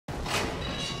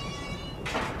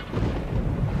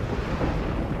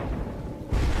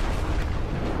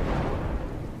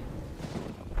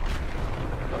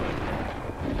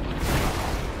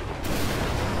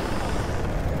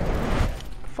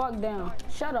fuck down.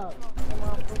 Shut up.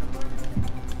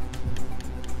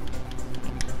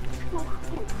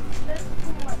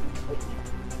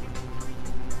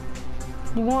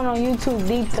 You going on YouTube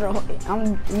deep throw?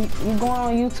 You going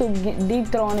on YouTube deep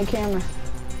throw on the camera?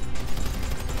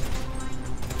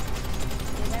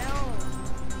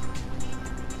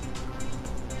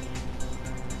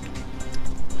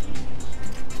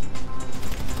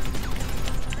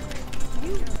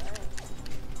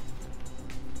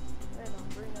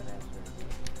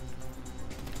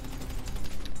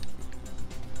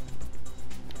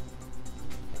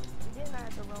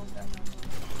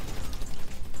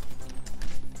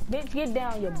 Bitch, get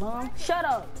down, you bum. Shut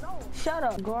up. Shut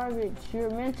up. Garbage. You're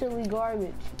mentally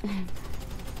garbage.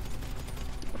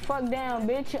 Fuck down,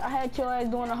 bitch. I had your ass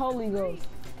doing the Holy Ghost.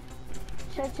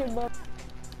 Shut your butt.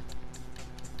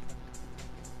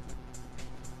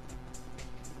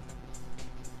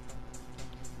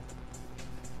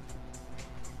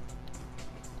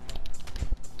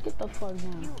 Get the fuck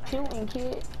down. Shooting,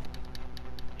 kid.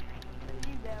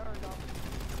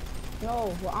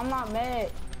 No, well, I'm not mad.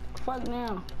 Fuck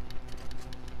now.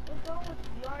 What's wrong with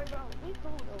you? We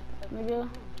cool though. Nigga,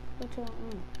 what you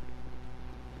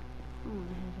You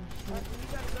got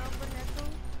a girlfriend that too?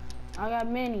 I got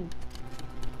many.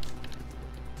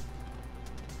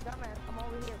 Dumbass, I'm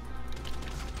over here.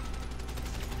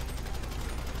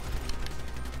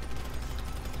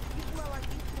 You smell like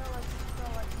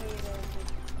head ass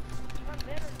bitch. I'm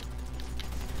better.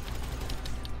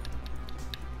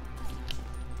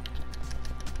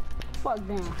 Fuck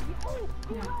down.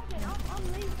 I'm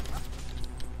leaving.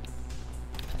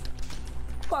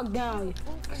 Fuck down.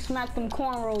 Smack them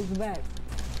cornrows back.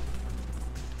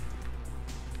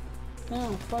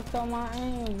 Damn, fucked up my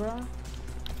aim, bro.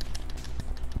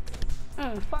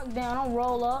 Fuck down, don't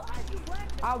roll up.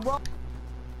 I roll.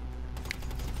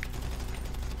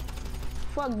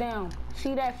 Fuck down.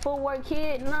 See that footwork,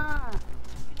 kid? Nah.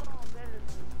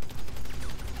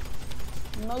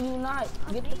 No, you not.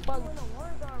 Get the fuck.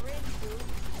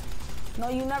 No,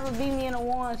 you never beat me in the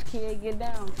ones, kid. Get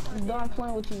down. I'm done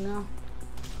playing with you now.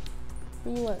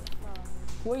 Where you at?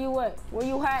 Where you at? Where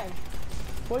you hiding?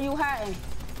 Where you hiding?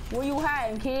 Where you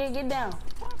hiding, kid? Get down.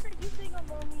 You think I'm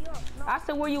blowing me up? No. I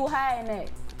said, where you hiding at?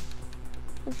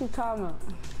 What you talking about?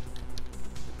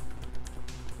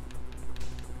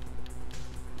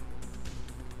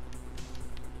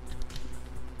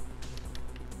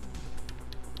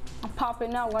 I'm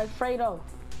popping out like Fredo.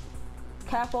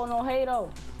 Capo no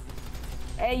hato.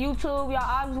 Hey YouTube, y'all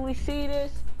obviously see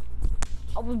this.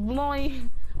 I was blowing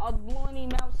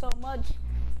him out so much.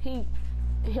 He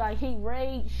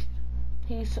raged.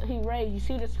 He raged. You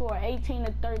see the score, 18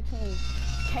 to 13.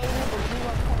 K was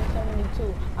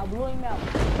 0.72. I blew him out.